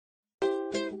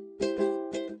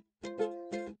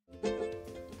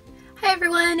Hi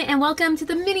everyone, and welcome to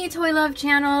the Mini Toy Love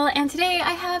channel. And today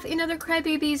I have another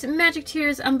Crybabies Magic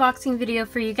Tears unboxing video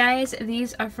for you guys.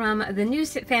 These are from the new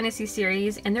fantasy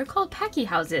series and they're called Paci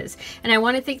houses. And I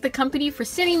want to thank the company for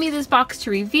sending me this box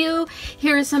to review.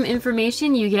 Here is some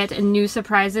information. You get new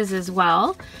surprises as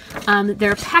well.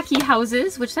 They're Paci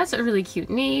houses, which that's a really cute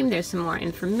name. There's some more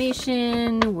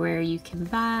information where you can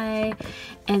buy.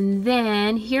 And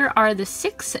then here are the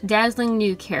 6 dazzling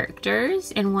new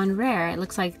characters and 1 rare. It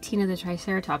looks like Tina the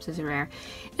Triceratops is a rare.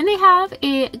 And they have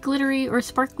a glittery or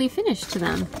sparkly finish to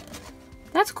them.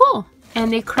 That's cool.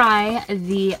 And they cry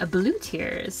the blue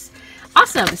tears.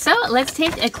 Awesome. So let's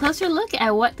take a closer look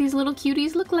at what these little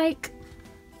cuties look like.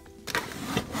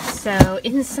 So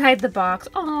inside the box,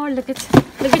 oh, look at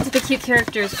the cute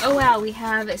characters. Oh wow, we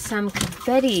have some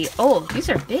confetti. Oh, these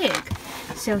are big.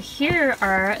 So here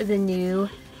are the new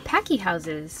Paci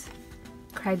houses.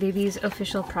 Crybabies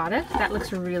official product. That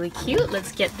looks really cute.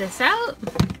 Let's get this out.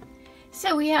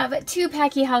 So we have 2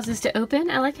 Paci houses to open.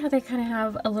 I like how they kind of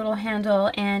have a little handle,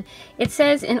 and it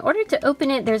says in order to open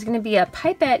it, there's going to be a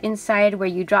pipette inside where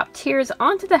you drop tears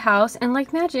onto the house, and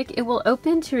like magic, it will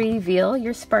open to reveal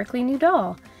your sparkly new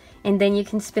doll. And then you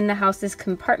can spin the house's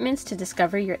compartments to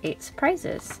discover your 8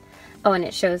 surprises. Oh, and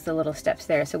it shows the little steps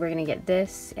there. So we're going to get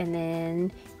this, and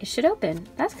then it should open.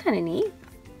 That's kind of neat.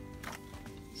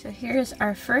 So here's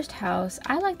our first house.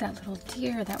 I like that little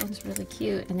deer. That one's really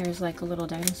cute. And there's like a little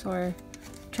dinosaur,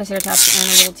 Triceratops, and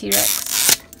a little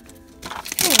T-Rex.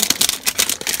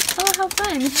 Oh, how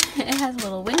fun. It has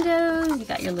little windows. You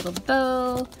got your little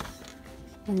bow.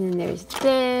 And then there's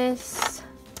this.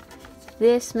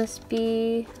 This must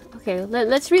be... Okay,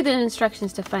 let's read the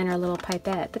instructions to find our little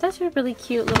pipette. But that's a really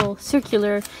cute little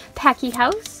circular Paci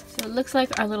house. So it looks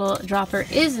like our little dropper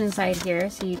is inside here.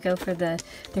 So you go for their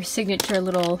signature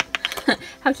little,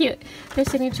 how cute, their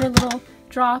signature little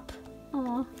drop.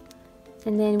 Aww.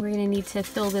 And then we're gonna need to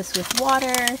fill this with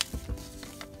water.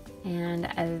 And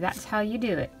that's how you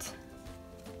do it.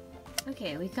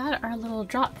 Okay, we got our little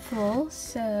drop full.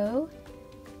 So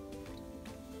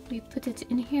we put it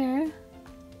in here.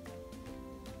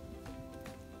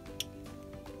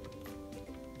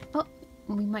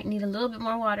 We might need a little bit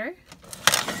more water.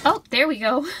 Oh, there we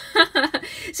go.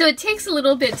 So it takes a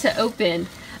little bit to open.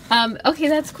 Okay,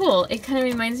 that's cool. It kind of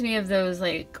reminds me of those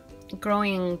like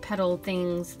growing petal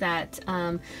things that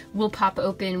will pop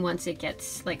open once it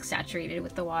gets like saturated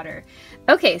with the water.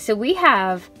 Okay, so we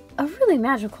have a really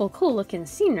magical, cool looking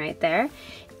scene right there.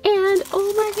 And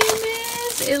oh my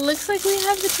goodness, it looks like we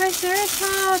have the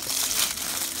Triceratops.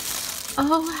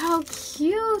 Oh, how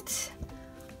cute.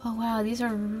 Oh wow, these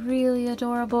are really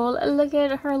adorable. Look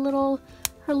at her little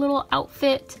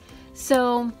outfit.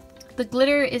 So the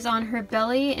glitter is on her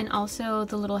belly and also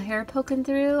the little hair poking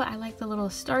through. I like the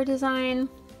little star design.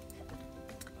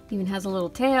 Even has a little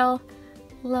tail.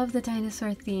 Love the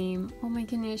dinosaur theme. Oh my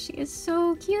goodness, she is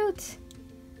so cute.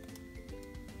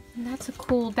 And that's a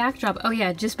cool backdrop. Oh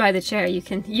yeah, just by the chair you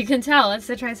can tell it's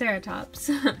the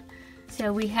Triceratops.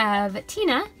 So we have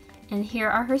Tina, and here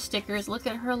are her stickers. Look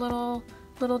at her little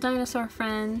dinosaur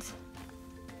friend.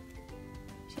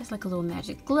 She has like a little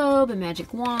magic globe, a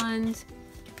magic wand.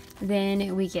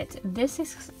 Then we get this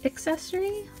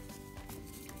accessory,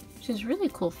 which is really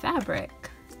cool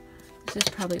fabric. This is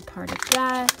probably part of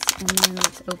that. And then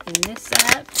let's open this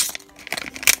up.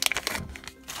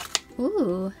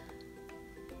 Ooh,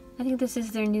 I think this is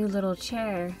their new little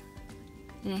chair.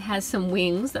 And it has some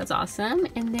wings, that's awesome.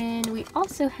 And then we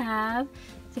also have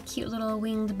the cute little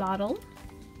winged bottle.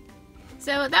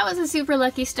 So that was a super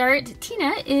lucky start.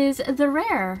 Tina is the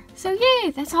rare. So yay,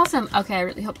 that's awesome. Okay, I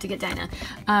really hope to get Dinah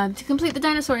to complete the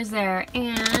dinosaurs there.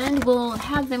 And we'll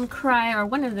have them cry, or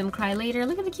one of them cry later.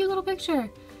 Look at the cute little picture.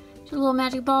 She's a little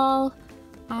magic ball.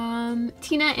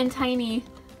 Tina and Tiny.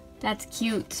 That's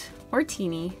cute. Or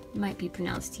Teeny. Might be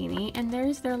pronounced Teeny. And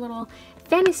there's their little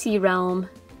fantasy realm.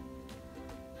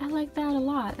 I like that a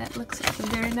lot. That looks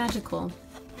very magical.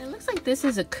 It looks like this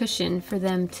is a cushion for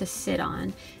them to sit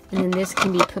on. And then this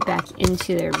can be put back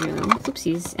into their room.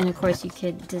 Oopsies. And of course you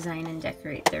could design and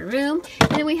decorate their room.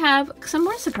 And then we have some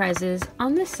more surprises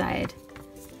on this side.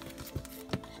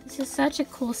 This is such a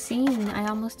cool scene. I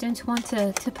almost didn't want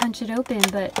to punch it open,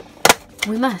 but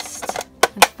we must.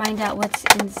 And find out what's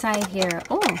inside here.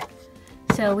 Oh,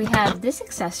 so we have this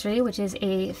accessory, which is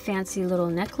a fancy little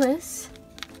necklace.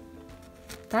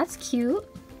 That's cute.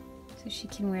 So she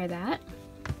can wear that.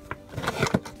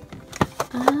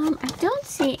 I don't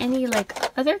see any like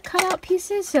other cutout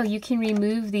pieces, so you can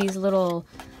remove these little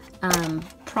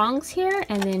prongs here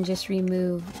and then just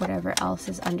remove whatever else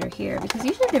is under here, because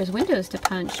usually there's windows to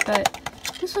punch, but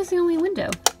this was the only window.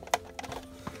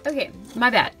 Okay, my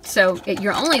bad. So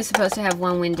you're only supposed to have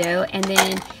one window, and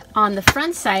then on the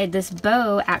front side, this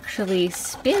bow actually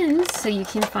spins so you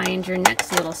can find your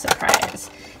next little surprise.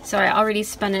 So I already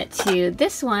spun it to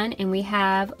this one, and we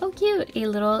have, oh cute, a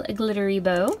little glittery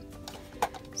bow.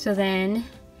 So then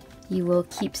you will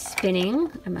keep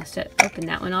spinning. I must have opened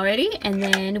that one already. And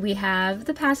then we have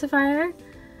the pacifier.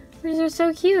 These are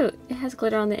so cute. It has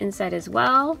glitter on the inside as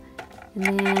well.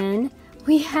 And then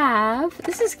we have,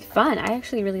 this is fun. I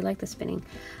actually really like the spinning.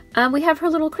 We have her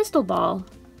little crystal ball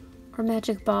or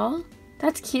magic ball.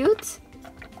 That's cute.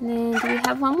 And then do we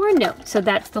have one more? No. So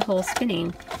that's the whole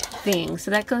spinning thing. So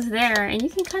that goes there, and you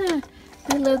can kind of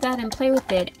reload that and play with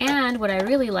it. And what I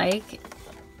really like,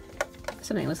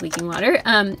 something was leaking water.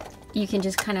 You can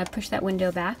just kind of push that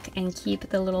window back and keep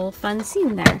the little fun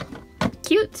scene there.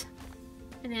 Cute.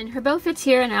 And then her bow fits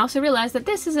here, and I also realized that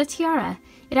this is a tiara.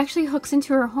 It actually hooks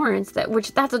into her horns,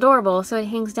 that's adorable. So it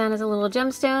hangs down as a little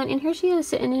gemstone, and here she is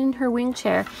sitting in her wing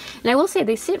chair. And I will say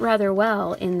they sit rather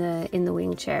well in the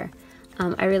wing chair.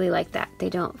 I really like that. They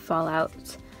don't fall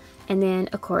out. And then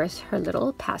of course her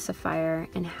little pacifier,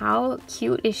 and how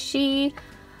cute is she?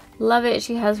 Love it.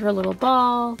 She has her little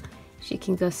ball. She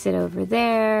can go sit over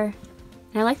there.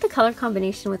 And I like the color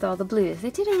combination with all the blues.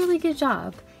 They did a really good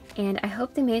job. And I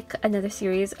hope they make another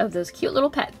series of those cute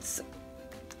little pets.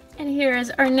 And here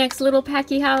is our next little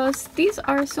Paci house. These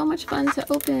are so much fun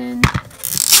to open.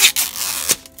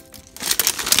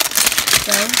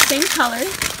 So, same color.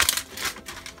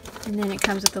 And then it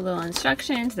comes with the little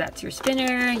instructions. That's your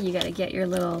spinner. You gotta get your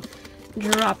little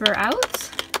dropper out.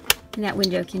 And that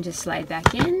window can just slide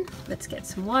back in. Let's get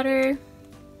some water.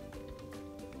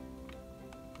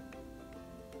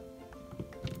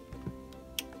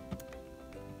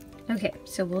 Okay,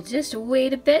 so we'll just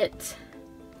wait a bit.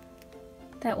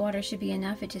 That water should be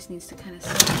enough. It just needs to kind of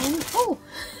settle in. Oh,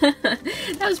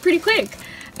 that was pretty quick.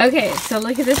 Okay, so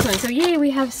look at this one. So yay, we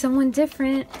have someone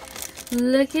different.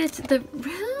 Look at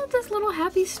this little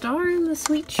happy star and the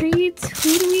sweet treats.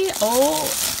 Who do we? Oh,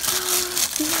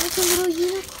 there's a little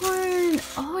unicorn.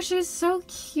 Oh, she's so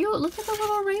cute. Look at the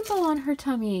little rainbow on her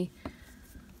tummy.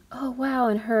 Oh wow,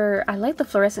 and I like the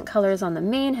fluorescent colors on the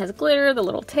mane. Has glitter. The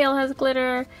little tail has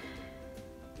glitter.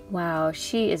 Wow,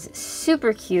 she is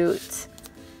super cute.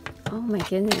 Oh my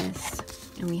goodness.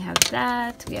 And we have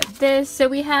that. We have this. So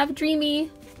we have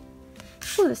Dreamy.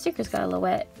 Oh, the sticker's got a little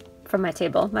wet from my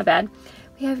table. My bad.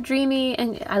 We have Dreamy,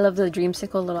 and I love the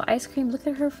dreamsicle little ice cream. Look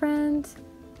at her friends.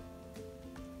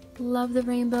 Love the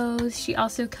rainbows. She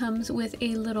also comes with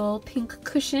a little pink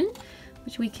cushion,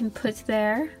 which we can put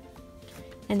there.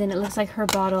 And then it looks like her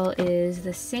bottle is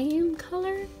the same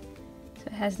color. So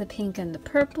it has the pink and the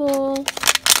purple.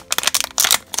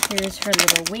 Here's her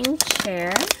little wing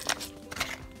chair.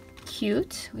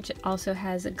 Cute, which also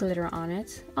has glitter on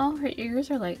it. Oh, her ears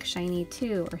are like shiny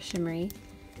too, or shimmery.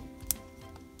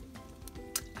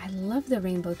 I love the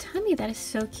rainbow tummy. That is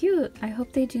so cute. I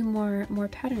hope they do more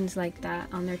patterns like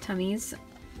that on their tummies.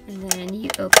 And then you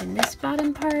open this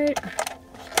bottom part.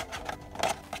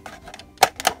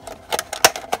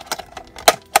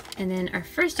 And then our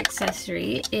first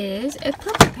accessory is a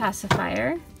purple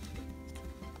pacifier.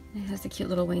 It has the cute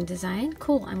little wing design.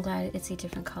 Cool, I'm glad it's a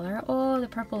different color. Oh, the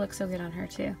purple looks so good on her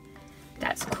too.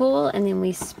 That's cool. And then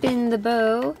we spin the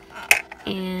bow.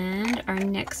 And our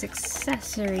next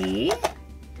accessory.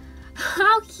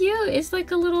 How cute! It's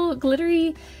like a little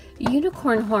glittery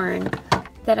unicorn horn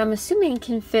that I'm assuming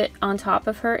can fit on top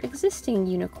of her existing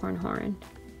unicorn horn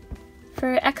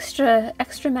for extra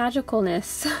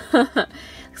magicalness.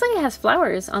 Looks like it has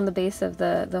flowers on the base of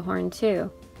the horn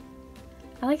too.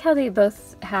 I like how they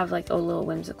both have like a little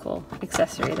whimsical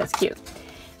accessory. That's cute.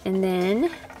 And then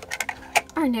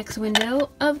our next window,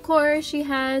 of course, she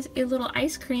has a little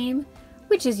ice cream,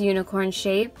 which is unicorn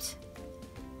shaped.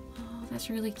 Oh, that's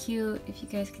really cute. If you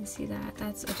guys can see that,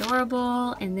 that's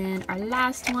adorable. And then our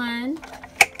last one,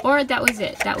 or that was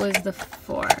it. That was the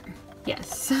 4.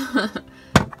 Yes.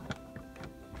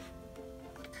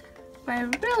 I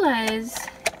realized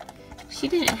she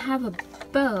didn't have a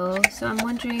bow, so I'm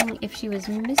wondering if she was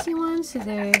missing one. So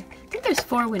I think there's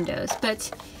 4 windows, but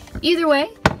either way,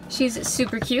 she's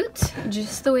super cute,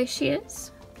 just the way she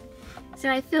is.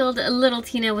 So I filled a little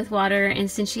Tina with water,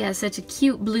 and since she has such a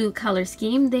cute blue color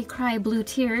scheme, they cry blue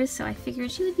tears, so I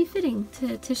figured she would be fitting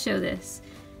to show this.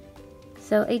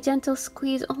 So a gentle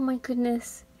squeeze. Oh my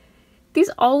goodness. These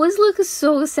always look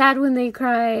so sad when they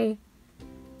cry.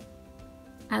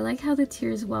 I like how the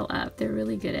tears well up. They're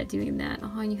really good at doing that.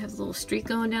 Oh, and you have a little streak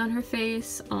going down her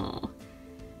face. Oh,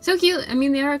 so cute. I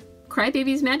mean, they are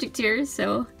crybabies magic tears,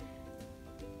 so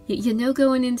you know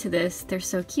going into this, they're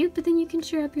so cute, but then you can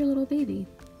cheer up your little baby.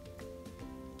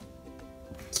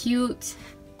 Cute.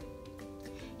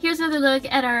 Here's another look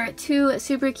at our 2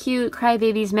 super cute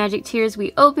Crybabies Magic Tears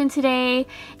we opened today,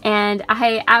 and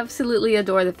I absolutely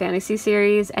adore the fantasy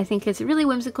series. I think it's really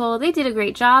whimsical. They did a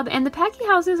great job, and the Paci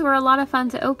houses were a lot of fun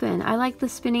to open. I like the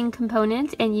spinning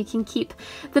component, and you can keep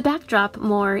the backdrop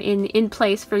more in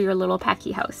place for your little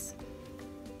Paci house.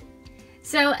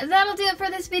 So that'll do it for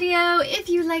this video. If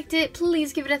you liked it,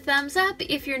 please give it a thumbs up.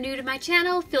 If you're new to my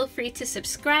channel, feel free to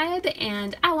subscribe.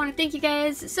 And I want to thank you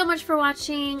guys so much for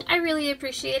watching. I really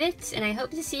appreciate it, and I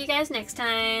hope to see you guys next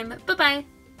time. Bye-bye.